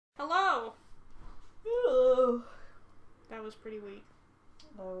Hello! Hello. That was pretty weak.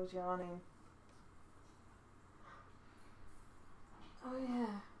 I was yawning. Oh yeah.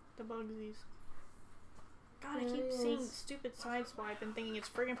 The Bugsies. God, I keep seeing stupid Sideswipe and thinking it's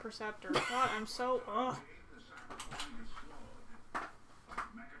friggin' Perceptor. God, I'm so... Ugh.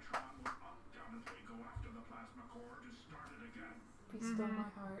 Be still my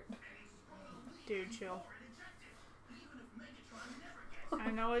heart. Dude, chill. I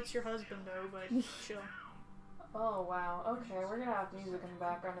know it's your husband though, but chill. Oh wow. Okay, we're gonna have music in the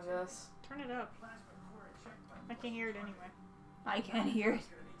background of this. Turn it up. I can hear it anyway. I can't hear it.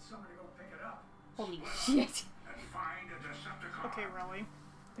 Holy shit. Okay, really?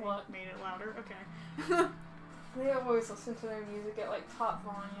 They What? made it louder? Okay. They always listen to their music at like top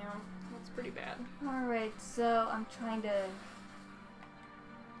volume. That's pretty bad. Alright, so I'm trying to...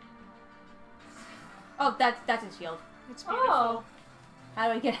 Oh, that's his shield. It's beautiful. Oh. How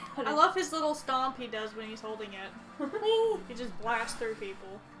do I get out of I love his little stomp he does when he's holding it. He just blasts through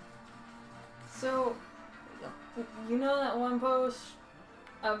people. So, you know that one post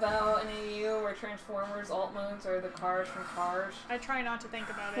about an AU where Transformers alt modes are the cars from Cars? I try not to think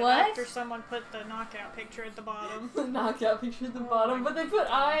about it What? after someone put the knockout picture at the bottom. The knockout picture at the bottom, but they put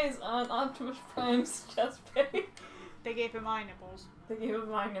eyes on Optimus Prime's chest plate. They gave him eye nipples. They gave him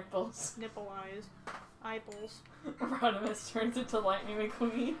my nipples. Nipple eyes. Eyeballs. Rodimus turns into Lightning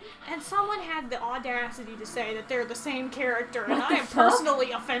McQueen. And someone had the audacity to say that they're the same character, and What I the am fuck?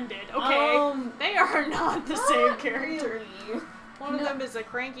 personally offended, okay? They are not the same character. Really? One of them is a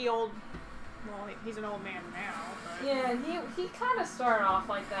cranky old... Well, he's an old man now, but... Yeah, he kind of started off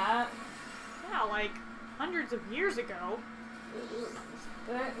like that. Yeah, like, hundreds of years ago.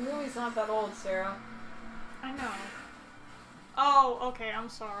 That movie's not that old, Sarah. I know. Oh, okay, I'm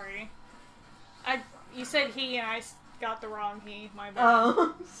sorry. You said he, and I got the wrong he. My bad.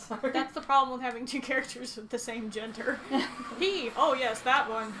 Oh, sorry. That's the problem with having two characters with the same gender. He! Oh yes, that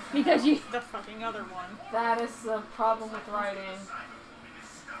one. Because you... The fucking other one. That is the problem with writing.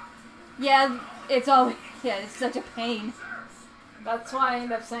 Yeah, it's always... Yeah, it's such a pain. That's why I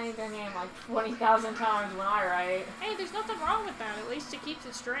end up saying their name like 20,000 times when I write. Hey, there's nothing wrong with that. At least it keeps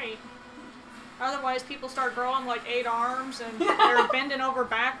it straight. Otherwise, people start growing like 8 arms, and they're bending over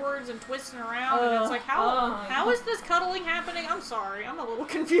backwards and twisting around, and it's like, how is this cuddling happening? I'm sorry, I'm a little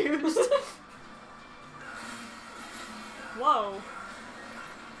confused. Whoa.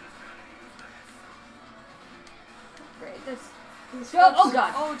 Great, this... Oh, Oh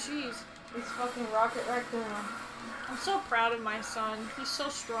god! Oh, jeez. This fucking Rocket Raccoon. I'm so proud of my son. He's so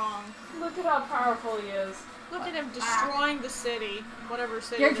strong. Look at how powerful he is. Look at him destroying the city. Whatever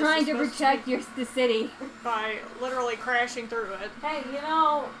city You're this trying is to supposed protect be, the city. by literally crashing through it. Hey, you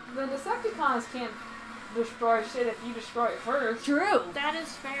know, the Decepticons can't destroy shit if you destroy it first. True. That is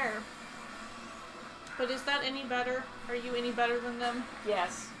fair. But is that any better? Are you any better than them?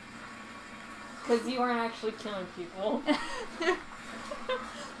 Yes. Because you aren't actually killing people.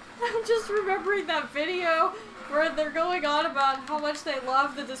 I'm just remembering that video where they're going on about how much they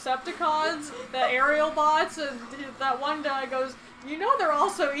love the Decepticons, the aerial bots, and that one guy goes, "You know they're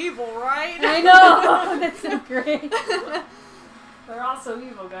also evil, right?" I know! That's so great. They're also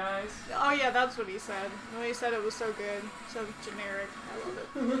evil, guys. Oh yeah, that's what he said. Well, he said it was so good, so generic. I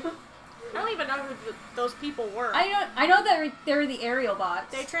love it. I don't even know who those people were. I know that they're the aerial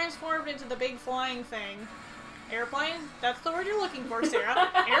bots. They transformed into the big flying thing. Airplane? That's the word you're looking for, Sarah.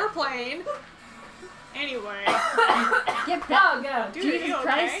 Airplane. Anyway. Get back. Oh, God. Dude, Jesus you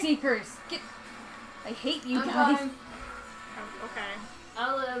Christ, okay? Seekers. Get... I hate you I'm guys. fine. Oh, okay.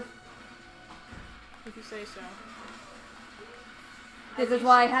 I live. If you say so. This is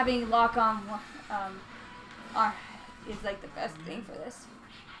why having lock on is like the best thing for this.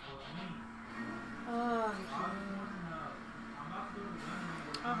 Oh,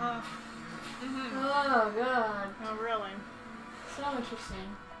 Uh-huh. Mm-hmm. oh, God. Oh, really? So interesting.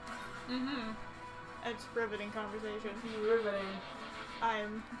 Mm-hmm. It's riveting conversation. Riveting.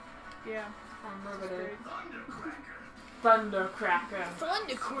 Yeah. I'm It's riveted. great. Thundercracker.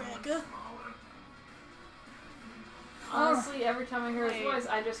 Thundercracker. Honestly, every time I hear his Wait. voice,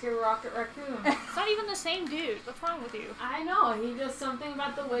 I just hear Rocket Raccoon. It's not even the same dude. What's wrong with you? I know, he does something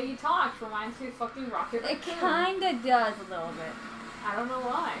about the way he talks reminds me of fucking Rocket It Raccoon. kinda does a little bit. I don't know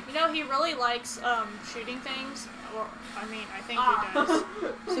why. You know, he really likes shooting things. Or, I mean, I think he does.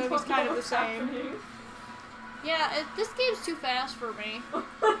 So he's kind of the same. Yeah, this game's too fast for me.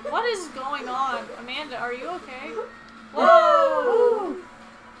 What is going on? Amanda, are you okay? Whoa!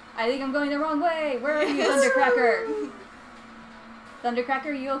 I think I'm going the wrong way. Where are you, Thundercracker?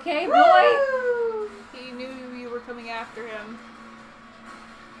 Thundercracker, you okay, boy? He knew you were coming after him.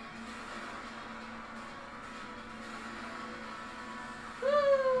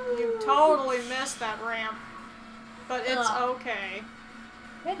 totally missed that ramp. But it's Ugh. okay.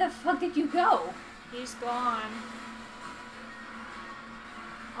 Where the fuck did you go? He's gone.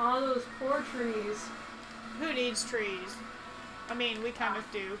 All those poor trees. Who needs trees? I mean, we kind of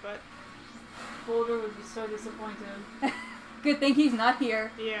do, but Boulder would be so disappointed. Good thing he's not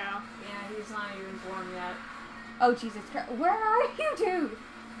here. yeah. Yeah, he's not even born yet. Oh, Jesus Christ. Where are you, dude?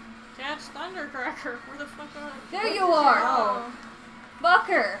 Catch Thundercracker. Where the fuck are you? There you are. Oh.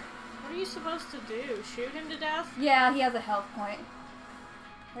 Fucker. What are you supposed to do? Shoot him to death? Yeah, he has a health point.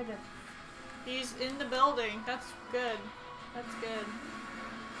 Where the... He's in the building. That's good. That's good.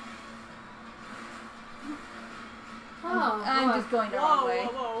 Oh, I'm boy. just going the wrong Whoa, way.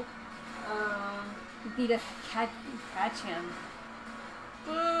 whoa, whoa. You need to catch him.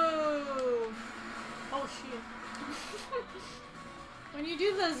 Boo! Oh shit. When you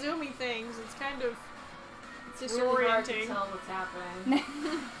do the zoomy things, it's kind of It's really hard to disorienting. tell what's happening.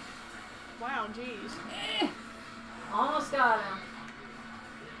 Wow, jeez. Almost got him.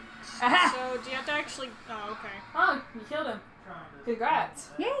 Aha! So, do you have to actually... Oh, okay. Oh, you killed him. Congrats.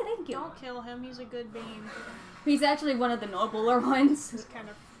 Yeah, thank you. Don't kill him, he's a good bean. He's actually one of the nobler ones. He's kind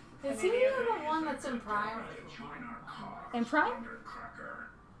of... Is he the one that's in Prime? In Prime?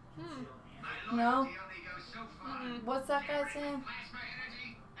 No. Mm-mm. What's that guy's name?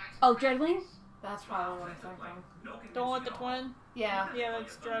 Oh, Dreadwing? That's probably what I'm thinking. Don't want the twin? Yeah. Yeah,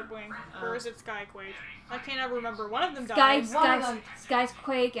 that's Dreadwing. Or is it Skyquake? I can't ever remember. One of them Sky, dies.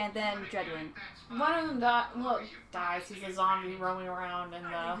 Skyquake and then Dreadwing. One of them dies. He's a zombie roaming around in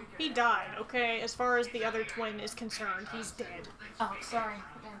the... He died, okay? As far as the other twin is concerned, he's dead. Oh, sorry,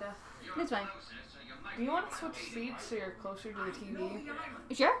 Amanda. It's fine. Do you want to switch seats so you're closer to the TV?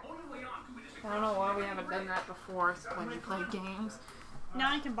 You sure? I don't know why we haven't done that before when we play games.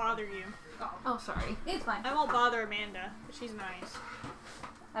 Now I can bother you. Oh, sorry. It's fine. I won't bother Amanda, but she's nice.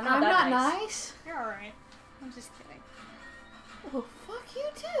 I'm not that nice. nice. You're alright. I'm just kidding. Well, fuck you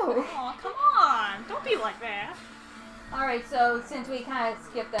too. Aw, come on! Don't be like that. Alright, so since we kind of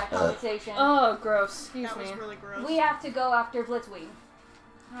skipped that conversation, Oh, gross. Excuse That me. was really gross. we have to go after Blitzwing.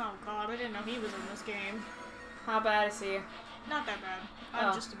 Oh god, I didn't know he was in this game. How bad is he? Not that bad.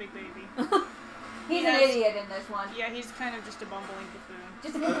 I'm Oh. just a big baby. He's Yes. an idiot in this one. Yeah, he's kind of just a bumbling buffoon.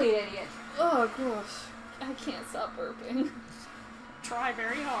 Just a complete idiot. Oh, gross. I can't stop burping. Try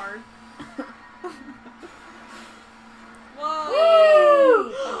very hard. Whoa!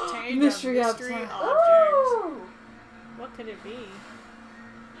 Whee! Obtained Mystery a mystery object. object. Ooh! What could it be?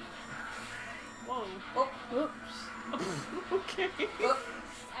 Whoa. Oh, Oops. Okay. oh.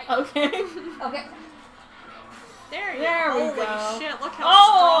 Okay. Okay. There you There we Holy go. shit, look how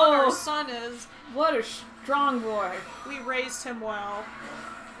Oh! strong our son is. What a strong boy. We raised him well.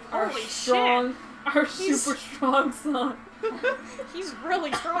 Our Holy strong, our He's- super strong son. shit. He's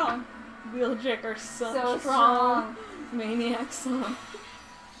really strong. Wheeljack, our son, So strong maniac son.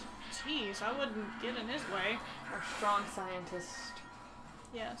 Jeez, I wouldn't get in his way. Our strong scientist.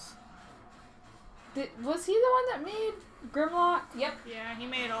 Yes. Was he the one that made Grimlock? Yep. Yeah, he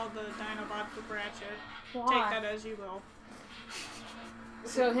made all the Dinobots with Ratchet. Why? Take that as you will.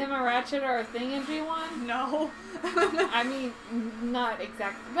 So him and Ratchet are a thing in G1? No. I mean, not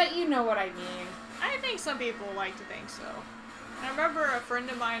exactly, but you know what I mean. I think some people like to think so. I remember a friend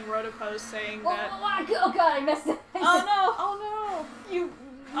of mine wrote a post saying that... Oh god, I messed it. Oh no! Oh You. no!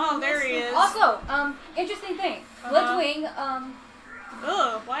 Oh, there he is. Also, interesting thing. Blitzwing,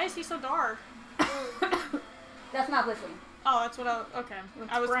 Ugh, why is he so dark? that's not Blitzwing. Oh, that's what okay.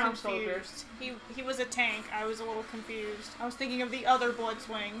 That's I was ground confused. He was a tank. I was a little confused. I was thinking of the other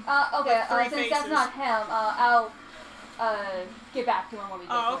Blitzwing. Okay, With 3 since that's faces. not him, I'll, get back to him when we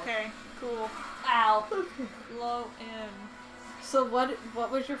get Oh, to it. okay. Cool. Ow. Low in. So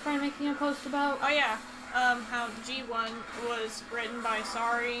what was your friend making a post about? Oh yeah. How G1 was written by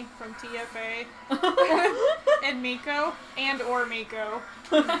Sari from TFA and Miko or Miko.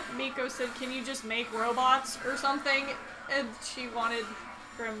 Miko said, "Can you just make robots or something?" And she wanted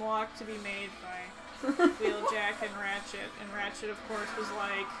Grimlock to be made by Wheeljack and Ratchet, of course, was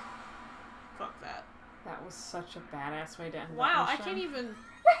like, "Fuck that." That was such a badass way to end Wow, that I can't even.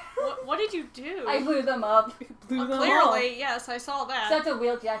 What did you do? I blew them up. blew them Clearly, yes, I saw that. Such a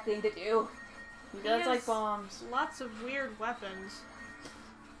Wheeljack thing to do. He does He like has bombs. Lots of weird weapons.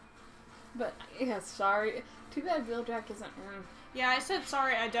 But yeah, sorry. Too bad Wheeljack isn't in. Yeah, I said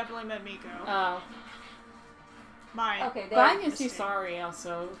sorry. I definitely meant Miko. Oh. My. Okay, But I there. can see sorry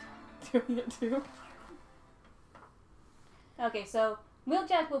also doing it too. Okay, so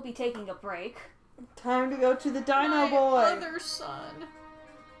Wheeljack will be taking a break. Time to go to the Dino My Boy. other son.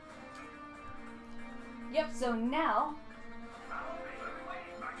 Yep, so now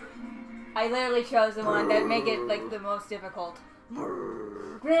I literally chose the one that make it like the most difficult.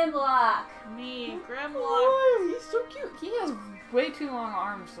 Grimlock. Me, Grimlock. Oh, he's so cute. He has way too long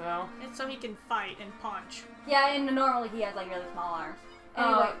arms, though. It's so he can fight and punch. Yeah, and normally he has like really small arms.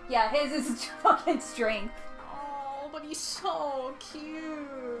 Anyway, yeah, his is fucking strength. Oh, but he's so cute.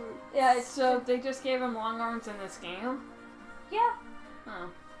 Yeah, it's So they just gave him long arms in this game? yeah, Oh.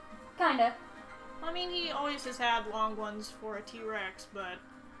 kinda. I mean, he always has had long ones for a T-Rex, but,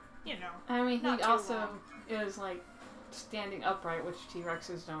 you know. I mean, Not he too also long. is, like, standing upright, which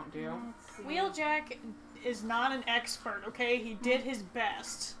T-Rexes don't do. Wheeljack is not an expert, okay? He did his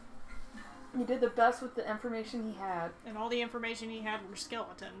best. He did the best with the information he had. And all the information he had were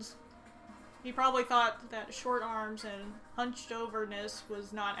skeletons. He probably thought that short arms and hunched overness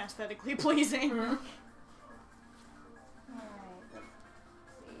was not aesthetically pleasing. Mm-hmm. Alright, let's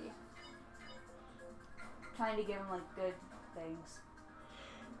see. Trying to give him like good things.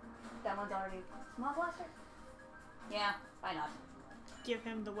 That one's already small blaster? Yeah, why not? Give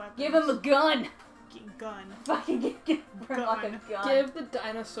him the weapon. Give him a gun! Gun. Fucking give Grimlock a Gun. gun. Give the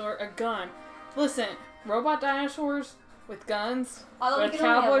dinosaur a gun. Listen, robot dinosaurs with guns, Although we with can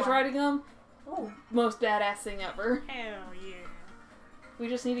only have cowboys one. riding them, Ooh. most badass thing ever. Hell yeah. We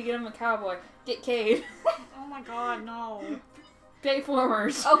just need to get him a cowboy. Get Cade. Oh my god, no.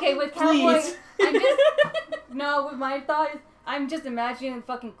 Bayformers. Okay, with cowboy, Please. I'm just no. With my thought, I'm just imagining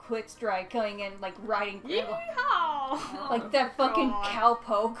fucking Quick Strike coming in, like riding Grimlock, Yeehaw! like that fucking God.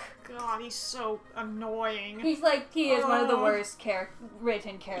 cowpoke. God, he's so annoying. He is one of the Oh. worst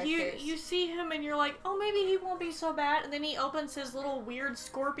written characters. You see him and you're like, oh, maybe he won't be so bad. And then he opens his little weird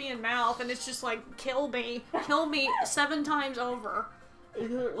scorpion mouth and it's just like, kill me 7 times over.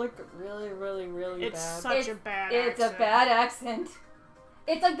 Is it like really, really, really It's bad? such a bad It's accent. a bad accent.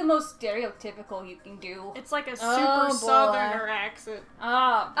 It's like the most stereotypical you can do. It's like a super Oh, boy. southerner accent.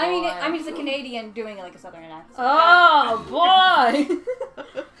 Oh, boy. I mean, it's a Canadian doing it like a southern accent. Oh,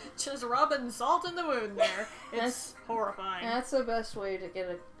 boy! Just rubbing salt in the wound there. It's That's- horrifying. That's the best way to get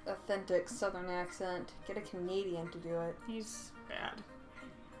an authentic southern accent. Get a Canadian to do it. He's bad.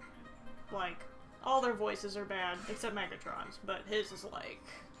 Like, all their voices are bad, except Megatron's, but his is like...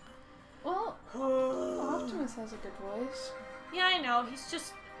 Well, Optimus has a good voice. Yeah, I know. He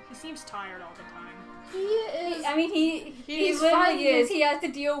seems tired all the time. He is. I mean, he He's literally fighting is. his- He has to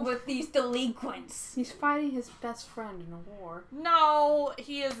deal with these delinquents. He's fighting his best friend in a war. No,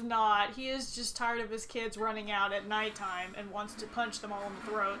 he is not. He is just tired of his kids running out at nighttime and wants to punch them all in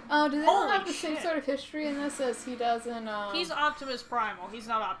the throat. Oh, do they Holy not have the same shit. sort of history in this as he does in, He's Optimus Primal. He's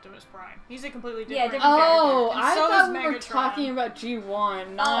not Optimus Prime. He's a completely Yeah, different different Oh, And I so thought is we were Megatron. talking about G1,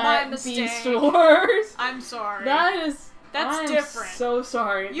 my not mistake. Beast Wars. I'm sorry. That's I'm different. so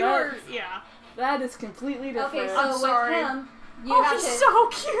sorry. You were, yeah. That is completely different. Okay, so I'm with sorry. him, you Oh, have he's to so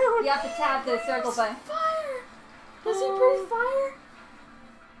cute! you have to tap the circle button. Fire! Does he breathe fire?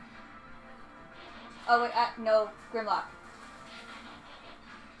 Oh wait, no, Grimlock.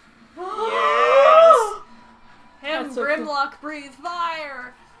 Yes! Him, That's so Grimlock, breathe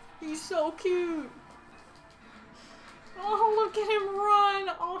fire! He's so cute! Oh, look at him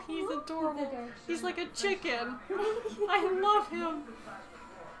run! Oh, he's adorable. He's like a chicken. I love him.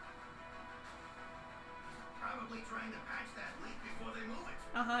 Probably trying to patch that leak before they move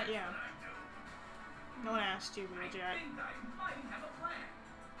it. Uh-huh, yeah. No one asked you, Wheeljack.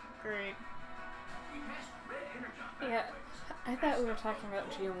 Great. Yeah, I thought we were talking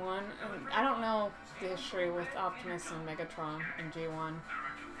about G1. And I don't know the history with Optimus and Megatron in G1.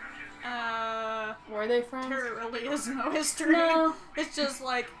 Were they friends? There really is no history. No. It's just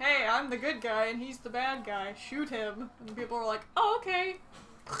like, hey, I'm the good guy and he's the bad guy. Shoot him. And people are like, oh, okay.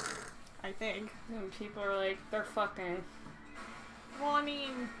 I think. And people are like, they're fucking. Well, I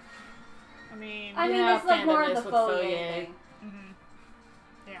mean, I mean, Yeah, it's like more fandom of is the with faux Fourier. thing.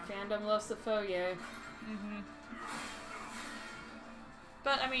 yeah. Fandom loves the Fourier.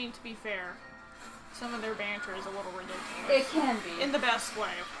 But, I mean, to be fair, some of their banter is a little ridiculous. It can be. In the best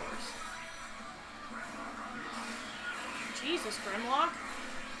way, of course. Jesus, Grimlock?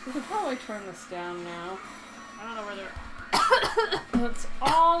 We could probably turn this down now. I don't know where they're... It's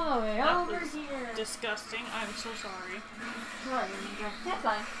all the way That over was here. disgusting. I'm so sorry. That's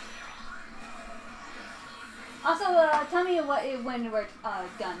fine. Also, tell me when we're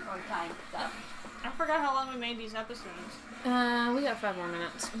done or time stuff. I forgot how long we made these episodes. We got 5 more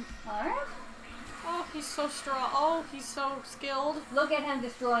minutes. All right. Oh, he's so strong. Oh, he's so skilled. Look at him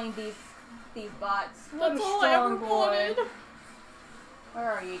destroying these bots. What a That's all I ever strong boy. wanted.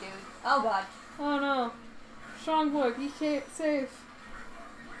 Where are you, dude? Oh god. Oh no. Strong boy, be safe.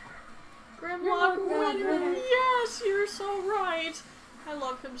 Grimlock Grimlock winner. winner. Yes, you're so right. I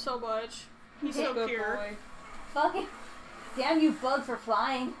love him so much. He's He's a so good pure. boy. Fucking damn you, Bug, for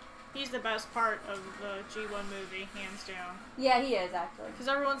flying. He's the best part of the G1 movie, hands down. Yeah, he is actually. Because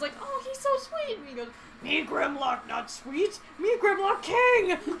everyone's like, oh, he's so sweet. And he goes, me, Grimlock, not sweet. Me, Grimlock,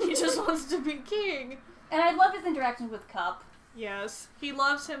 king. He just wants to be king. And I love his interactions with Cup. Yes. He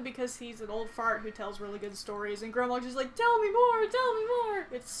loves him because he's an old fart who tells really good stories. And Grimlock's just like, tell me more, tell me more.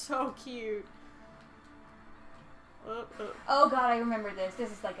 It's so cute. Oh god, I remember this.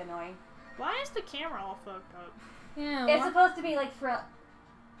 This is like annoying. Why is the camera all fucked up? Yeah. It's what? supposed to be like for. Ah,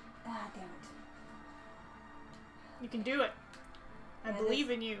 damn it. You can do it. I Yeah,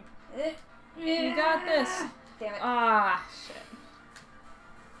 believe in you. You got this. Damn it. Ah, shit.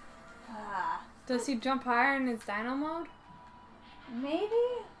 Ah. Does he jump higher in his dino mode?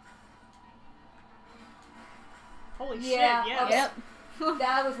 Maybe? Holy Yeah, shit, yes. Yep.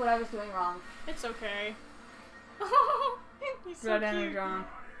 That was what I was doing wrong. It's okay. He's so Red cute. energy on.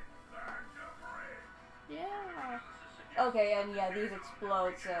 Yeah. Okay, and yeah, these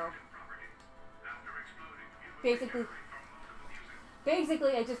explode, so.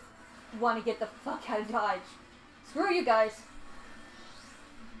 Basically, I just want to get the fuck out of Dodge. Screw you guys.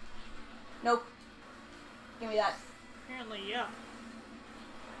 Nope. Give me that. Apparently, yeah.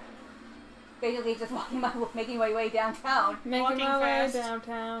 Basically, just making my way downtown. Making Walking my fast. way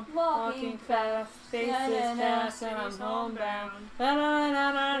downtown. Walking fast. Faces fast and I'm homebound.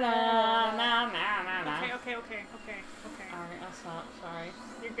 Na-na-na-na-na-na-na-na. Okay. Alright, I'll stop. Sorry.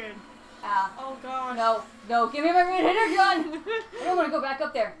 You're good. Ah. Oh gosh. No, give me my red hitter gun! I don't want to go back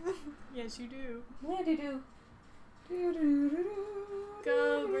up there. Yes, you do. Do-do-do.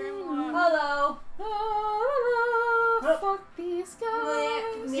 Go, Grimlock. Hello. Fuck these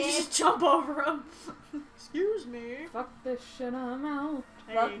guys. You just jump over him. Excuse me. Fuck this shit, I'm out.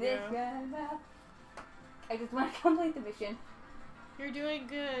 There Fuck you this go. guy. I just want to complete the mission. You're doing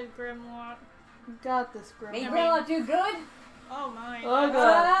good, Grimlock. You got this, Grim. Make I Grimlock do good? Oh my. Oh, That's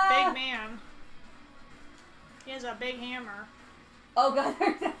God. a big man. He has a big hammer. Oh god,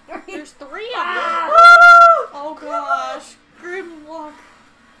 there's three. There's 3 of them. Ah! Oh gosh. Grimlock.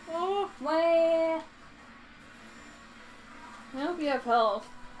 Oh. Wah. I hope you have health.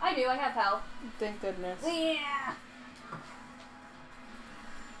 I do, I have health. Thank goodness. Yeah.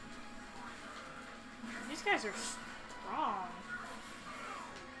 These guys are strong.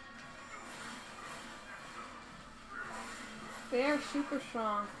 They are super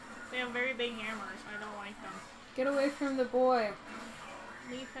strong. They have very big hammers. I don't like them. Get away from the boy.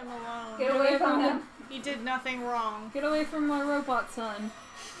 Leave him alone. Get away from him. He did nothing wrong. Get away from my robot son.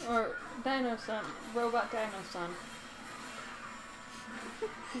 Or dino son. Robot dino son.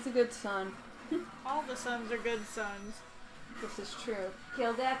 He's a good son. All the sons are good sons. This is true.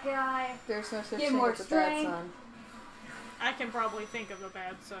 Kill that guy. There's no such Get thing more as a bad strength. son. I can probably think of a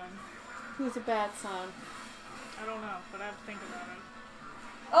bad son. Who's a bad son? I don't know, but I have to think about it.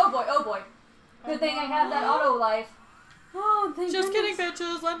 Oh boy, oh boy. Good Oh, thing I have that auto life. Oh, thank Just goodness. kidding,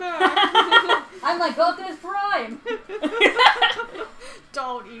 bitches. I'm back. I'm like Optimus Prime.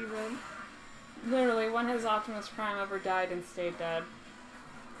 Don't even. Literally, when has Optimus Prime ever died and stayed dead?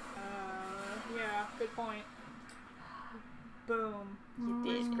 Yeah, good point. Boom.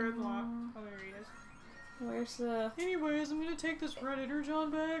 Where's Grimlock? Oh, there he is. Where's the... Anyways, I'm gonna take this Redditor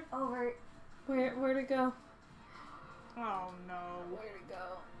John back. Over. Where'd it go? Oh no. Where'd it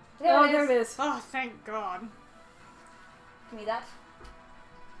go? There There it is. Oh, thank God. Give me that.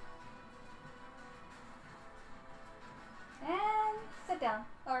 And sit down.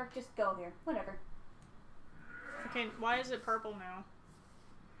 Or just go here. Whatever. Okay, why is it purple now?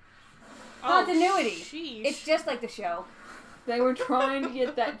 Continuity. Oh, sheesh. It's just like the show. They were trying to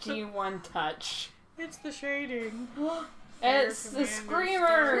get that G1 touch. It's the shading. It's the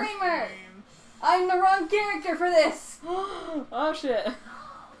Screamer! Screamer! I'm the wrong character for this! Oh shit.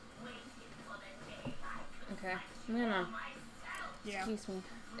 Okay. No. Yeah. Excuse me.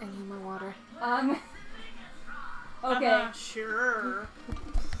 I need my water. Okay. Sure.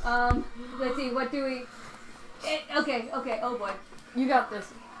 Let's see, what do we... Okay, oh boy. You got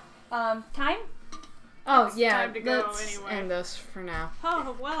this. Time? Oh It's yeah, time to go let's anyway. end this for now.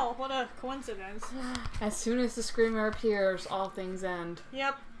 Oh, well, what a coincidence. As soon as the Screamer appears, all things end.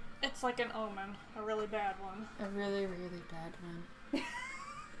 Yep. It's like an omen. A really bad one. A really, really bad one.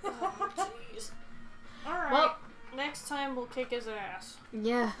 Oh, jeez. Alright. Well- next time we'll kick his ass.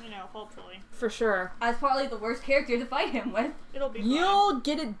 Yeah, You know, hopefully. for sure. I was probably the worst character to fight him with. It'll be fun. You'll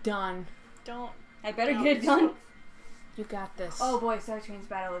get it done. Don't. I better don't get it done. You got this. Oh boy, Startrain's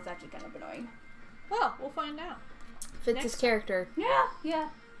battle is actually kind of annoying. Well, we'll find out. Fits next his character. Yeah.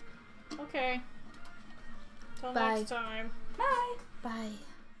 Okay. Till Bye. next time. Bye. Bye.